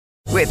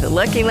With the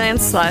Lucky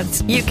Land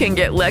Slots, you can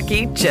get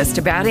lucky just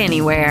about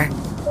anywhere.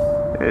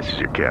 This is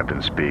your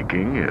captain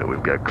speaking.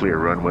 We've got clear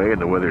runway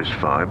and the weather's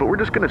fine, but we're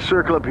just going to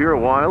circle up here a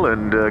while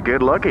and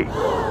get lucky.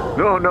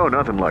 No,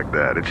 nothing like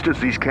that. It's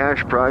just these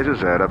cash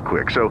prizes add up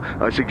quick. So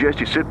I suggest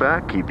you sit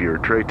back, keep your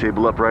tray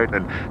table upright,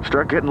 and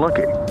start getting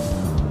lucky.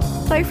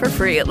 Play for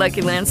free at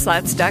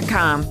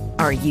LuckyLandSlots.com.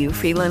 Are you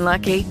feeling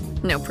lucky?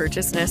 No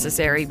purchase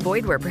necessary.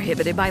 Void where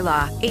prohibited by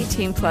law.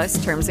 18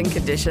 plus terms and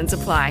conditions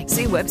apply.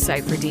 See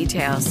website for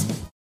details.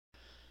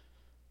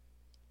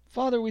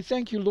 Father, we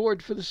thank you,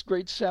 Lord, for this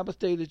great Sabbath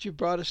day that you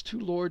brought us to,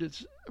 Lord.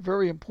 It's a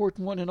very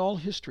important one in all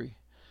history.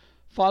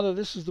 Father,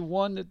 this is the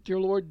one that, dear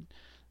Lord,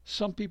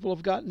 some people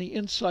have gotten the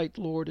insight,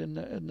 Lord, in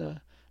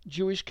the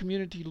Jewish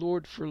community,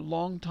 Lord, for a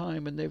long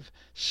time, and they've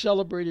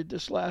celebrated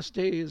this last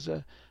day as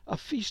a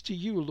feast to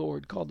you,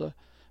 Lord, called the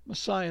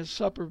Messiah's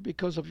Supper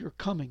because of your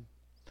coming.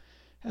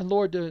 And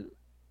Lord, the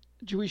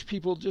Jewish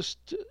people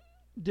just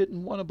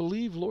didn't want to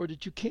believe, Lord,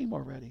 that you came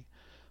already.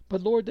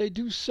 But Lord, they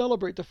do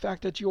celebrate the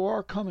fact that you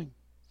are coming.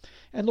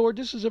 And Lord,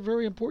 this is a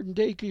very important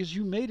day because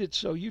you made it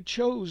so. You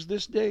chose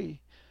this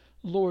day,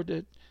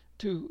 Lord,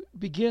 to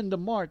begin the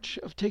march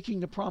of taking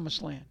the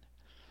promised land.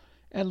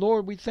 And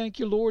Lord, we thank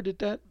you, Lord,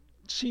 that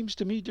seems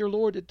to me, dear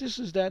Lord, that this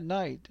is that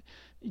night.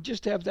 You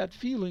just have that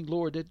feeling,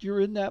 Lord, that you're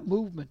in that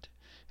movement.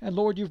 And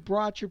Lord, you've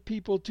brought your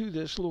people to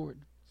this, Lord.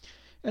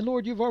 And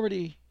Lord, you've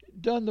already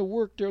done the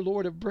work, dear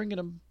Lord, of bringing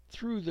them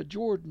through the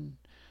Jordan.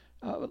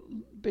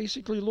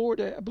 Basically,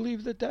 Lord, I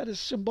believe that is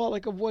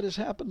symbolic of what has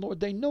happened, Lord.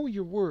 They know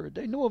your word.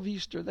 They know of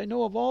Easter. They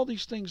know of all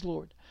these things,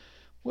 Lord,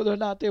 whether or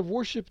not they've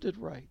worshipped it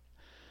right.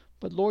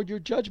 But, Lord, your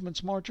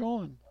judgments march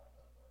on.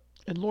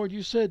 And, Lord,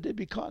 you said they'd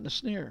be caught in a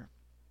snare.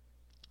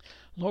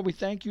 Lord, we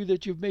thank you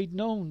that you've made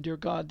known, dear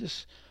God,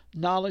 this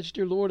knowledge,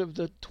 dear Lord, of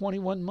the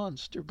 21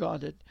 months, dear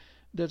God,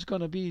 that's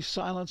going to be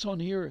silence on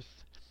the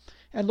earth.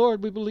 And,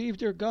 Lord, we believe,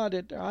 dear God,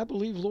 that I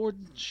believe, Lord,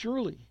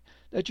 surely,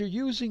 that you're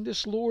using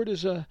this, Lord,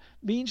 as a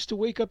means to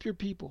wake up your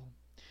people.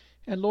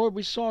 And, Lord,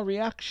 we saw a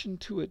reaction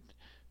to it,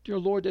 dear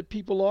Lord, that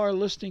people are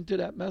listening to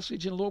that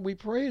message. And, Lord, we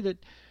pray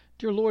that,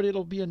 dear Lord,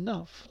 it'll be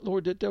enough,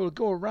 Lord, that they will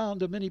go around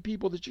to many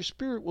people, that your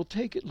Spirit will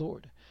take it,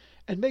 Lord,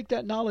 and make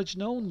that knowledge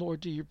known,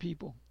 Lord, to your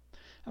people.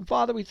 And,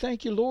 Father, we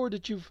thank you, Lord,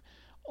 that you've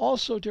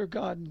also, dear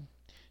God,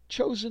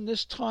 chosen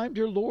this time,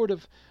 dear Lord,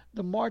 of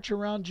the march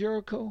around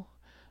Jericho.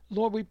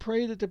 Lord, we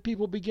pray that the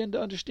people begin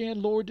to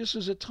understand, Lord, this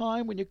is a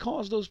time when you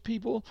cause those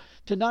people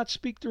to not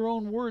speak their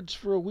own words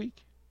for a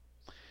week.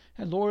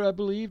 And Lord, I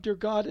believe, dear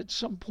God, at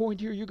some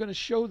point here you're going to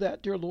show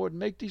that, dear Lord, and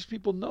make these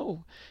people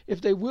know.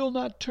 If they will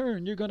not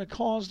turn, you're going to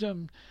cause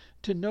them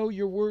to know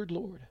your word,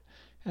 Lord.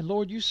 And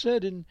Lord, you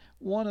said in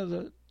one of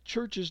the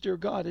churches, dear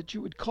God, that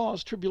you would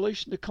cause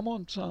tribulation to come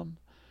on some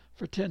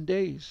for 10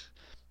 days.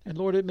 And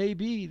Lord, it may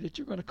be that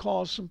you're going to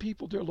cause some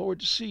people, dear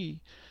Lord, to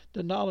see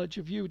the knowledge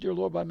of you, dear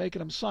Lord, by making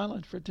them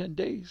silent for 10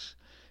 days.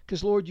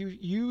 Because, Lord, you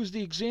used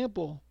the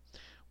example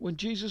when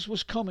Jesus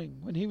was coming,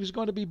 when he was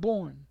going to be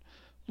born.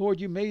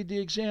 Lord, you made the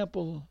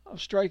example of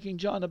striking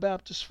John the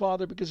Baptist's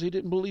father because he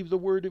didn't believe the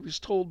word that was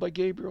told by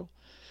Gabriel.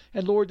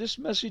 And, Lord, this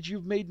message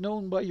you've made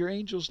known by your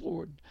angels,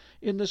 Lord,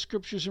 in the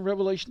scriptures in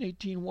Revelation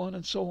 18:1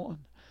 and so on.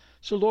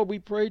 So, Lord, we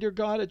pray, dear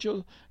God, that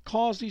you'll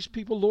cause these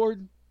people,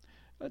 Lord,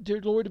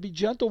 dear Lord, to be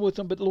gentle with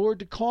them, but, Lord,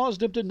 to cause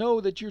them to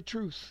know that you're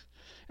truth.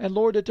 And,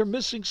 Lord, that they're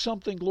missing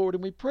something, Lord.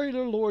 And we pray,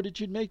 dear Lord, that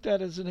you'd make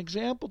that as an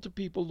example to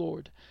people,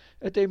 Lord,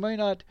 that they may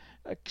not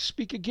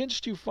speak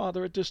against you,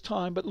 Father, at this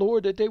time, but,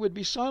 Lord, that they would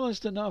be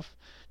silenced enough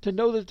to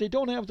know that they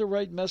don't have the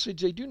right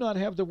message. They do not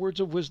have the words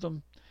of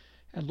wisdom.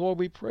 And, Lord,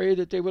 we pray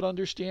that they would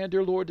understand,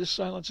 dear Lord, this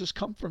silence has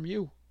come from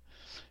you.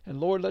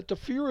 And, Lord, let the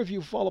fear of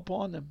you fall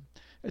upon them,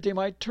 that they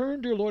might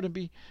turn, dear Lord,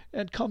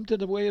 and come to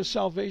the way of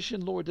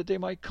salvation, Lord, that they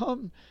might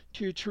come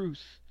to your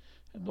truth.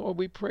 And Lord,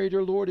 we pray,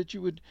 dear Lord, that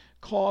you would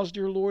cause,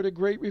 dear Lord, a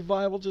great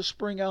revival to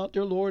spring out,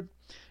 dear Lord,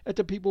 that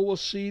the people will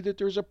see that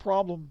there's a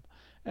problem.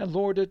 And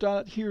Lord, that they're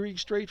not hearing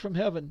straight from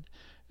heaven.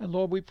 And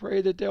Lord, we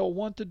pray that they'll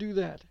want to do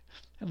that.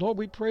 And Lord,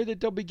 we pray that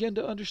they'll begin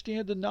to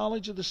understand the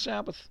knowledge of the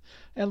Sabbath.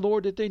 And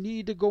Lord, that they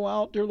need to go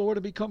out, dear Lord,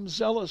 and become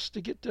zealous to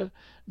get the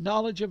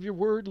knowledge of your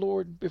word,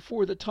 Lord,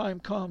 before the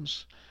time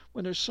comes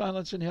when there's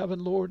silence in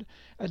heaven, Lord.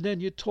 And then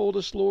you told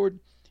us, Lord,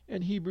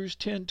 in Hebrews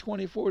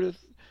 10:24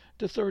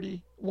 to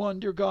 31,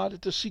 dear God,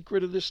 that the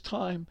secret of this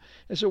time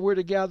is that we're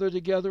to gather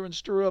together and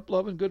stir up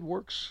love and good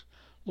works,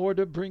 Lord,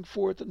 to bring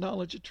forth the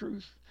knowledge of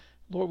truth.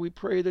 Lord, we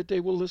pray that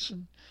they will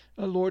listen.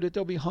 Lord, that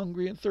they'll be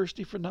hungry and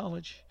thirsty for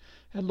knowledge.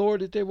 And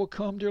Lord, that they will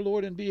come, dear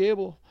Lord, and be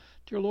able,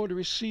 dear Lord, to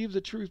receive the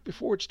truth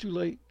before it's too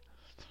late.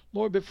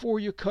 Lord, before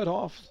you cut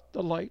off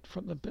the light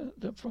from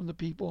the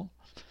people.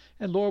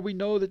 And Lord, we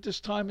know that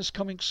this time is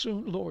coming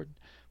soon, Lord,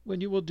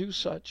 when you will do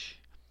such.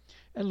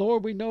 And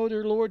Lord, we know,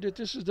 dear Lord, that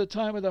this is the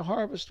time of the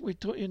harvest.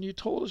 And you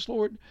told us,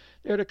 Lord,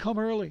 they're to come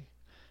early.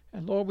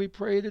 And Lord, we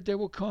pray that they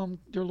will come,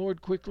 dear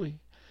Lord, quickly.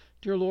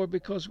 Dear Lord,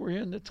 because we're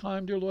in the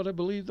time, dear Lord, I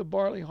believe the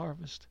barley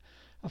harvest.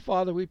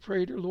 Father, we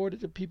pray, dear Lord,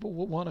 that the people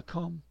will want to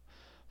come.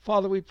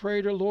 Father, we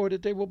pray, dear Lord,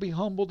 that they will be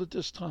humbled at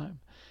this time.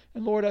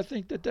 And Lord, I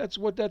think that that's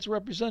what that's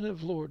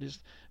representative, Lord, is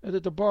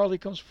that the barley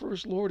comes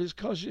first, Lord, is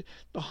because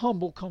the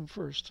humble come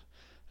first.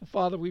 And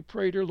Father, we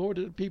pray, dear Lord,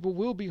 that the people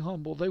will be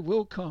humble. They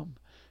will come.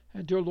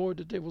 And dear Lord,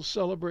 that they will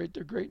celebrate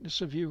the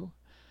greatness of you.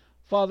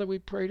 Father, we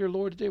pray, dear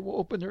Lord, that they will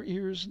open their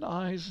ears and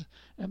eyes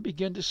and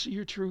begin to see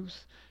your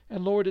truth.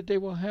 And Lord, that they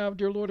will have,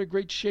 dear Lord, a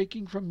great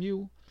shaking from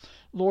you.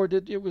 Lord,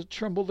 that it will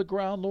tremble the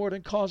ground, Lord,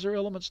 and cause their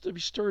elements to be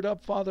stirred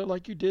up, Father,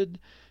 like you did,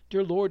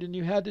 dear Lord, and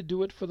you had to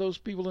do it for those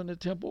people in the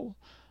temple,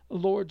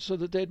 Lord, so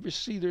that they'd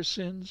receive their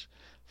sins.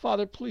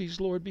 Father, please,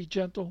 Lord, be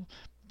gentle.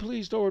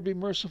 Please, Lord, be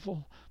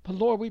merciful. But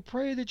Lord, we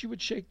pray that you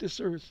would shake this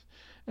earth.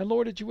 And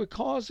Lord, that you would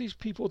cause these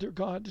people, dear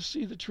God, to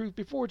see the truth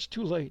before it's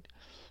too late.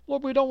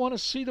 Lord, we don't want to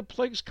see the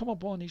plagues come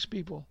upon these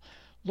people.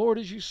 Lord,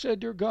 as you said,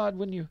 dear God,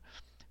 when you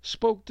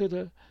spoke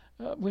to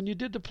when you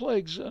did the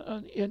plagues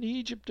in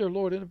Egypt, dear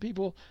Lord, and the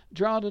people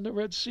drowned in the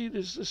Red Sea,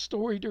 there's the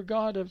story, dear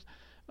God,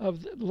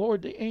 of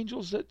Lord, the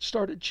angels that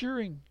started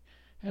cheering.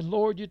 And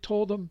Lord, you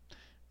told them,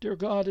 dear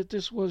God, that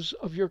this was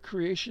of your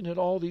creation, that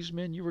all these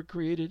men you were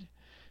created.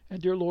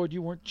 And dear Lord,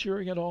 you weren't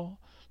cheering at all.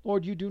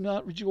 Lord, you do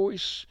not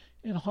rejoice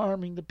in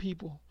harming the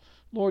people.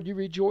 Lord, you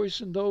rejoice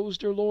in those,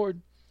 dear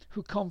Lord,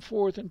 who come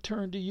forth and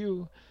turn to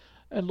you.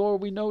 And Lord,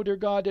 we know, dear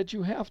God, that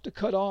you have to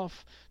cut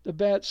off the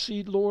bad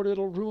seed, Lord.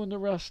 It'll ruin the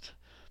rest.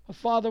 But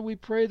Father, we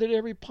pray that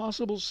every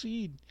possible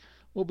seed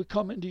will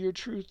become into your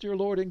truth, dear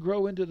Lord, and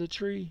grow into the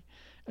tree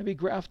and be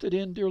grafted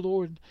in, dear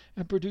Lord,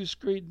 and produce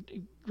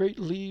great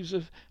leaves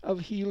of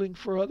healing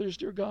for others,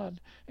 dear God,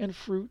 and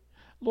fruit.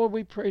 Lord,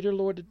 we pray, dear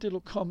Lord, that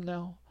it'll come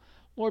now.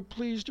 Lord,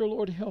 please, dear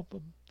Lord, help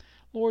them.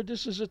 Lord,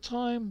 this is a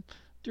time,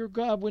 dear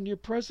God, when your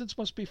presence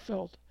must be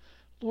felt.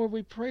 Lord,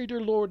 we pray,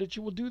 dear Lord, that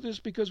you will do this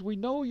because we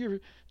know your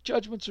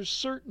judgments are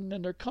certain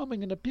and they're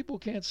coming and the people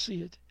can't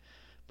see it.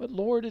 But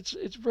Lord,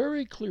 it's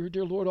very clear,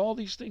 dear Lord, all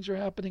these things are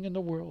happening in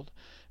the world.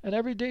 And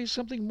every day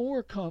something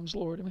more comes,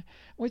 Lord. And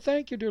we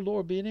thank you, dear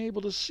Lord, being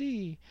able to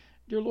see,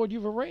 dear Lord,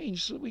 you've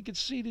arranged so that we could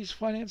see these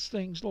finance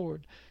things,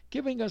 Lord,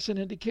 giving us an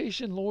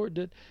indication, Lord,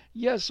 that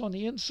yes, on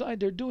the inside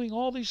they're doing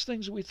all these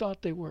things we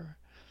thought they were.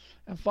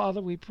 And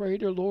Father, we pray,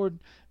 dear Lord,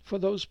 for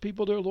those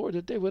people, dear Lord,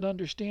 that they would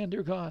understand,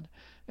 dear God,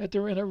 that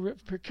they're in a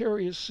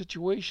precarious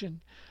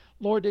situation.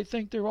 Lord, they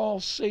think they're all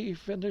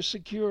safe and they're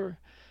secure.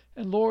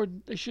 And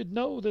Lord, they should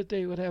know that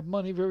they would have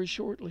money very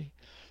shortly,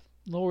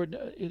 Lord,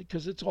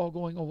 because it's all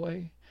going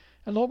away.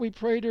 And Lord, we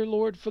pray, dear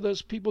Lord, for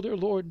those people, dear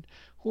Lord,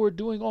 who are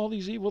doing all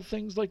these evil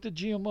things like the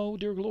GMO,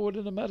 dear Lord,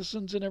 and the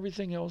medicines and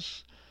everything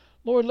else.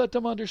 Lord, let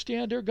them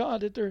understand, dear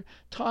God, that their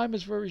time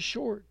is very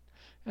short.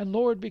 And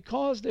Lord,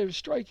 because they're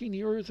striking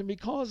the earth and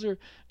because they're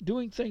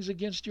doing things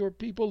against your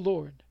people,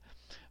 Lord,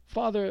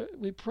 Father,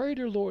 we pray,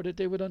 dear Lord, that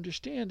they would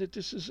understand that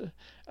this is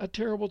a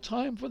terrible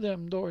time for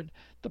them, Lord.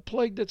 The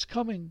plague that's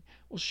coming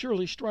will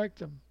surely strike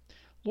them.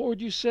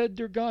 Lord, you said,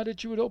 dear God,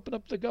 that you would open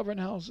up the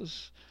government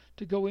houses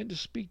to go in to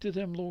speak to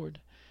them, Lord,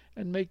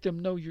 and make them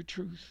know your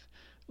truth.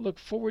 Look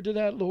forward to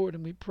that, Lord,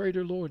 and we pray,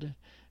 dear Lord, that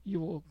you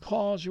will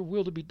cause your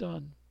will to be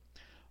done.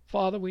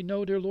 Father, we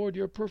know, dear Lord,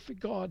 you're a perfect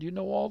God. You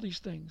know all these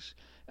things.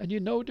 And you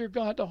know, dear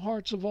God, the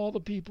hearts of all the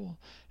people.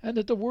 And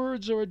that the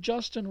words are a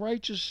just and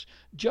righteous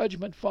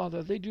judgment,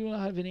 Father. They do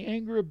not have any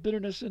anger or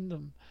bitterness in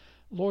them.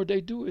 Lord,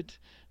 they do it,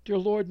 dear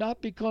Lord,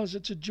 not because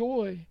it's a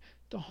joy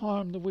to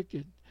harm the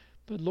wicked,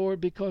 but, Lord,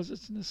 because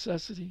it's a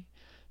necessity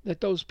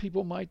that those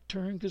people might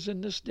turn. Because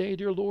in this day,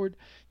 dear Lord,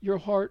 your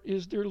heart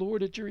is, dear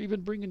Lord, that you're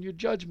even bringing your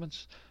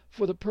judgments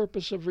for the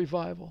purpose of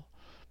revival.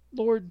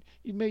 Lord,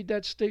 you made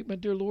that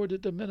statement, dear Lord,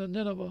 that the men of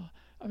Nineveh,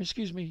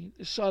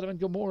 Sodom and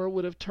Gomorrah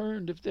would have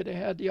turned if they'd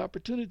had the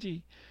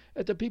opportunity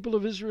that the people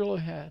of Israel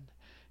had.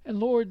 And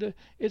Lord,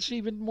 it's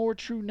even more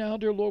true now,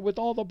 dear Lord, with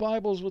all the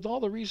Bibles, with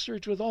all the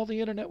research, with all the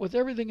internet, with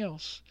everything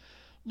else.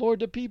 Lord,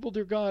 the people,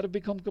 dear God, have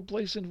become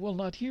complacent, will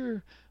not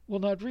hear, will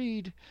not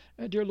read,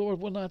 and, dear Lord,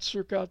 will not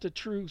search out the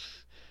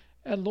truth.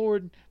 And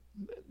Lord,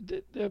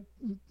 the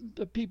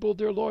people,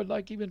 dear Lord,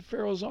 like even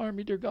Pharaoh's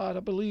army, dear God,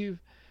 I believe,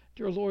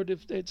 dear Lord,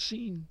 if they'd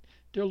seen,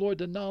 dear Lord,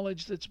 the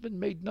knowledge that's been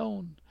made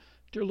known,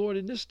 dear Lord,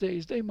 in this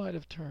days, they might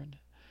have turned.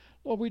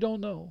 Lord, we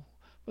don't know.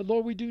 But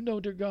Lord, we do know,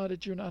 dear God,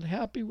 that you're not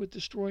happy with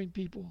destroying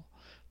people.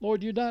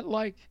 Lord, you're not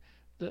like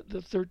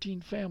the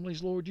 13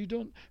 families, Lord. You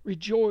don't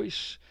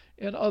rejoice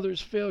in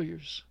others'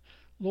 failures.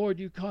 Lord,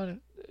 you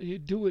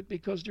do it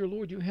because, dear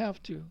Lord, you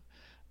have to.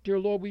 Dear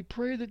Lord, we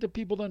pray that the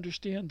people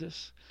understand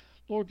this.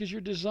 Lord, because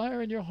your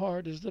desire in your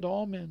heart is that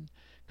all men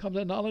come to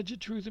the knowledge of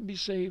truth and be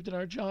saved. And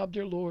our job,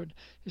 dear Lord,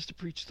 is to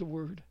preach the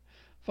word.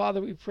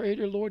 Father, we pray,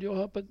 dear Lord, you'll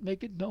help it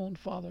make it known,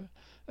 Father,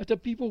 that the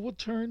people will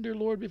turn, dear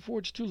Lord, before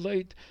it's too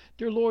late.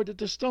 Dear Lord, that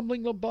the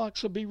stumbling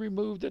blocks will be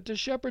removed, that the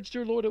shepherds,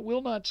 dear Lord, that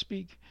will not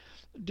speak,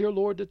 dear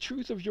Lord, the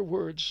truth of your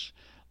words.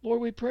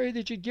 Lord, we pray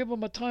that you'd give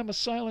them a time of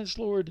silence,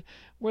 Lord,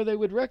 where they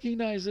would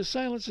recognize the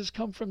silence has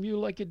come from you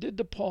like it did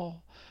to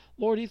Paul.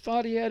 Lord, he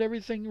thought he had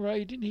everything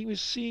right and he was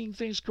seeing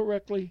things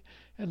correctly.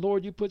 And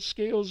Lord, you put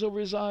scales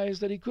over his eyes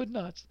that he could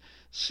not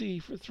see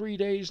for 3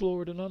 days,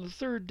 Lord. And on the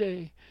third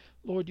day,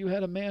 Lord, you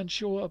had a man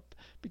show up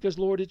because,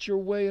 Lord, it's your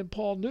way. And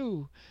Paul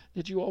knew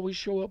that you always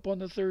show up on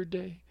the third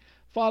day.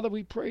 Father,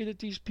 we pray that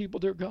these people,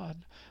 dear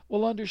God,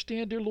 will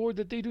understand, dear Lord,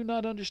 that they do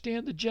not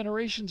understand the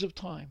generations of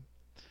time.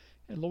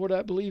 And Lord,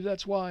 I believe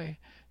that's why,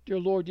 dear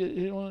Lord,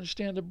 they don't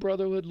understand the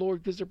brotherhood,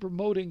 Lord, because they're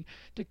promoting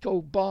to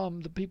go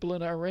bomb the people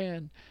in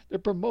Iran. They're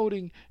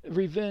promoting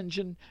revenge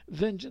and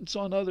vengeance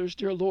on others,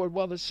 dear Lord,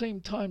 while at the same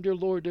time, dear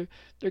Lord,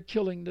 they're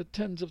killing the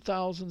tens of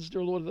thousands,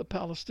 dear Lord, of the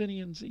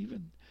Palestinians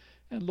even.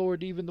 And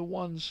Lord, even the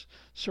ones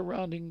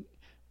surrounding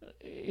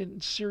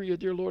in Syria,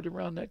 dear Lord,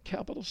 around that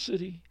capital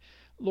city,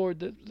 Lord,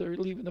 that they're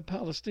leaving the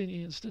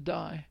Palestinians to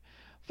die.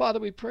 Father,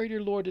 we pray,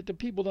 dear Lord, that the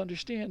people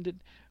understand that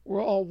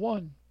we're all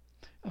one.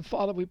 And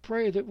Father, we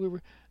pray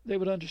that they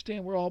would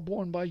understand we're all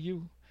born by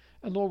you.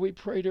 And Lord, we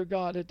pray, dear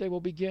God, that they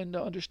will begin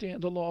to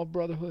understand the law of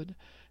brotherhood.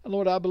 And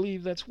Lord, I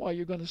believe that's why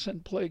you're going to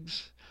send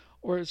plagues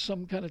or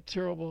some kind of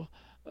terrible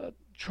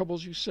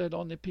troubles, you said,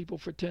 on the people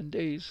for 10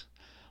 days.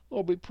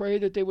 Lord, we pray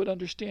that they would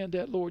understand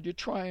that, Lord. You're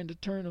trying to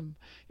turn them.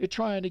 You're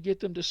trying to get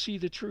them to see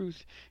the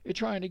truth. You're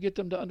trying to get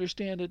them to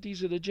understand that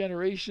these are the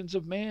generations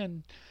of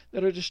man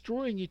that are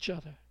destroying each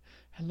other.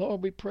 And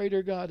Lord, we pray,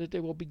 dear God, that they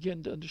will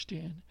begin to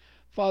understand.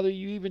 Father,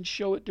 you even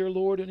show it, dear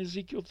Lord, in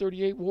Ezekiel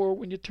 38 war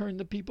when you turn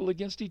the people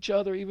against each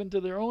other, even to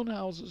their own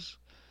houses.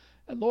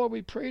 And Lord,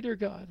 we pray, dear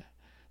God,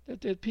 that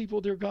the people,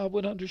 dear God,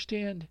 would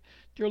understand,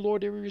 dear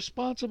Lord, they were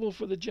responsible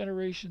for the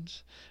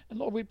generations. And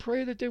Lord, we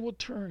pray that they will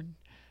turn.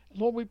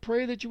 Lord, we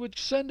pray that you would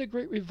send a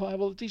great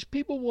revival, that these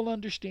people will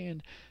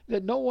understand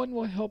that no one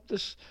will help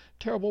this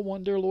terrible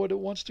one, dear Lord, that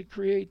wants to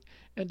create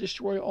and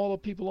destroy all the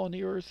people on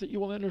the earth, that you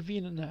will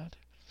intervene in that.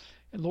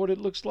 And Lord, it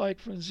looks like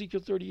from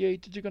Ezekiel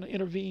 38 that you're going to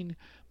intervene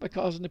by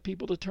causing the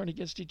people to turn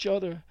against each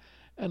other.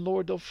 And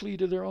Lord, they'll flee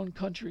to their own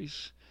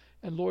countries.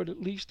 And Lord,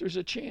 at least there's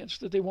a chance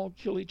that they won't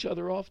kill each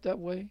other off that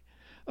way.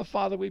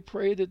 Father, we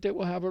pray that they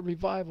will have a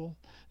revival,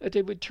 that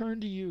they would turn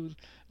to you.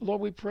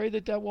 Lord, we pray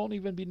that that won't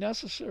even be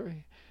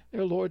necessary.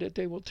 Dear Lord, that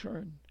they will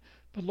turn.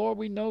 But Lord,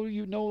 we know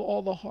you know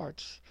all the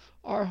hearts.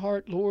 Our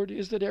heart, Lord,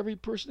 is that every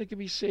person that can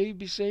be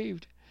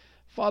saved.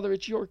 Father,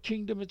 it's your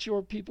kingdom, it's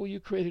your people.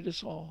 You created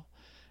us all.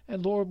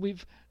 And Lord,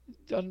 we've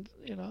done,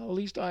 at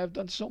least I have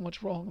done so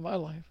much wrong in my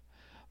life.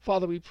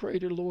 Father, we pray,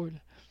 dear Lord,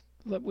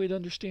 that we'd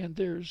understand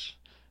theirs.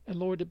 And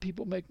Lord, that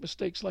people make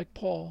mistakes like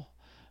Paul.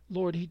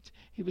 Lord,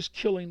 he was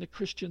killing the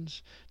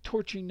Christians,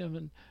 torturing them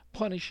and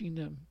punishing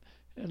them.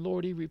 And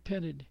Lord, he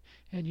repented,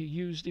 and you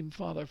used him,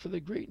 Father, for the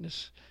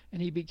greatness,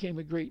 and he became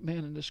a great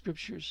man in the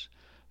Scriptures.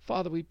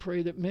 Father, we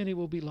pray that many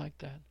will be like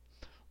that.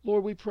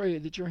 Lord, we pray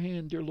that your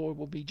hand, dear Lord,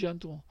 will be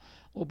gentle,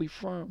 will be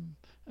firm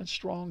and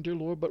strong, dear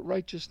Lord, but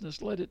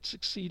righteousness, let it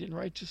succeed in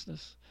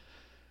righteousness.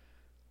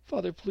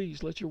 Father,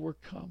 please let your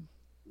work come.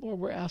 Lord,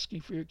 we're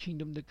asking for your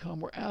kingdom to come.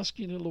 We're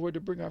asking you, Lord,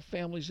 to bring our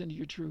families into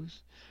your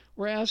truth.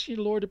 We're asking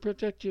you, Lord, to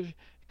protect your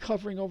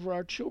covering over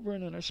our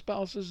children and our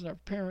spouses and our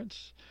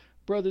parents,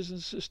 brothers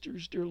and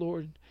sisters, dear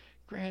Lord,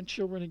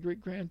 grandchildren and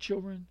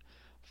great-grandchildren.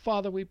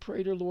 Father, we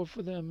pray, dear Lord,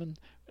 for them and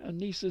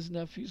nieces and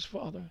nephews,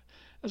 Father,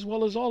 as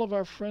well as all of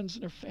our friends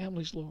and their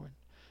families, Lord.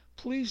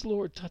 Please,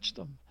 Lord, touch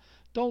them.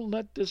 Don't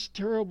let this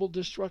terrible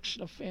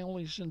destruction of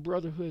families and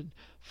brotherhood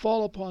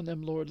fall upon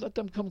them, Lord. Let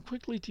them come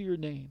quickly to your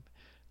name,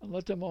 and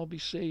let them all be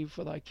saved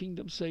for thy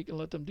kingdom's sake, and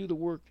let them do the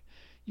work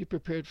you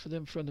prepared for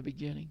them from the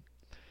beginning.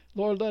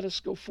 Lord, let us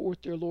go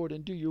forth, dear Lord,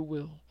 and do your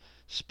will.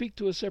 Speak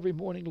to us every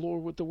morning,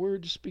 Lord, with the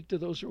word to speak to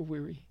those who are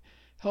weary.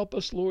 Help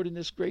us, Lord, in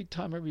this great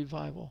time of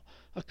revival.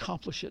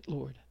 Accomplish it,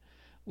 Lord.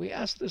 We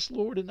ask this,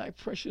 Lord, in thy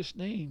precious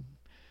name.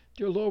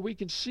 Dear Lord, we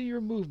can see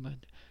your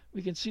movement.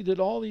 We can see that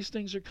all these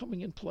things are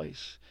coming in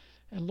place.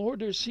 And Lord,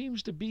 there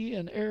seems to be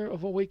an air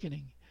of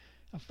awakening.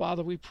 And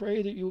Father, we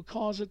pray that you will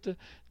cause it to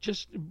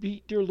just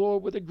beat, dear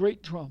Lord, with a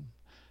great drum.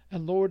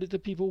 And Lord, that the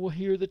people will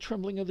hear the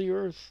trembling of the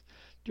earth.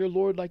 Dear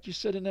Lord, like you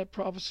said in that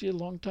prophecy a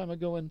long time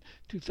ago in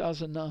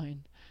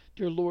 2009.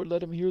 Dear Lord,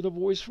 let them hear the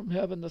voice from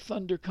heaven, the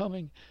thunder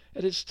coming.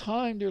 And it's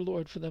time, dear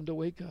Lord, for them to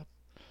wake up.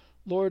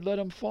 Lord, let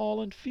them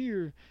fall in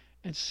fear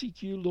and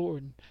seek you,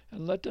 Lord,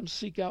 and let them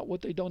seek out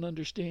what they don't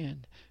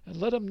understand. And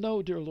let them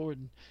know, dear Lord,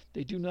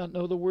 they do not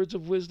know the words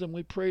of wisdom.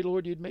 We pray,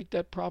 Lord, you'd make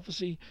that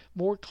prophecy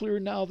more clear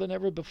now than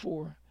ever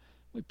before.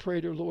 We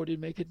pray, dear Lord,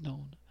 you'd make it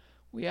known.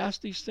 We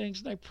ask these things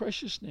in thy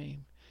precious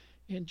name.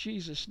 In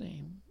Jesus'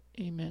 name,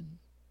 amen.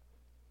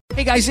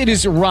 Hey guys, it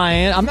is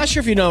Ryan. I'm not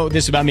sure if you know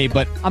this about me,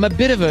 but I'm a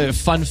bit of a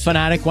fun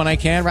fanatic when I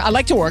can. I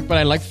like to work, but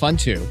I like fun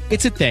too.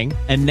 It's a thing.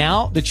 And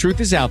now the truth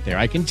is out there.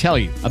 I can tell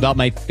you about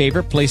my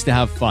favorite place to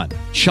have fun.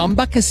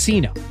 Chumba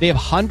Casino. They have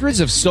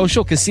hundreds of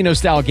social casino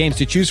style games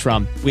to choose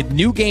from with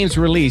new games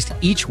released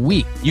each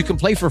week. You can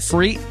play for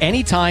free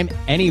anytime,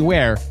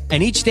 anywhere.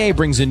 And each day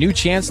brings a new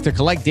chance to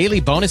collect daily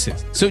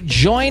bonuses. So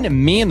join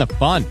me in the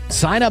fun.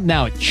 Sign up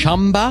now at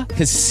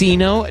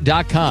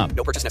ChumbaCasino.com.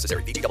 No purchase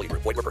necessary. VGW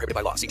Group. Void where prohibited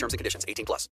by law. See terms and conditions. 18+.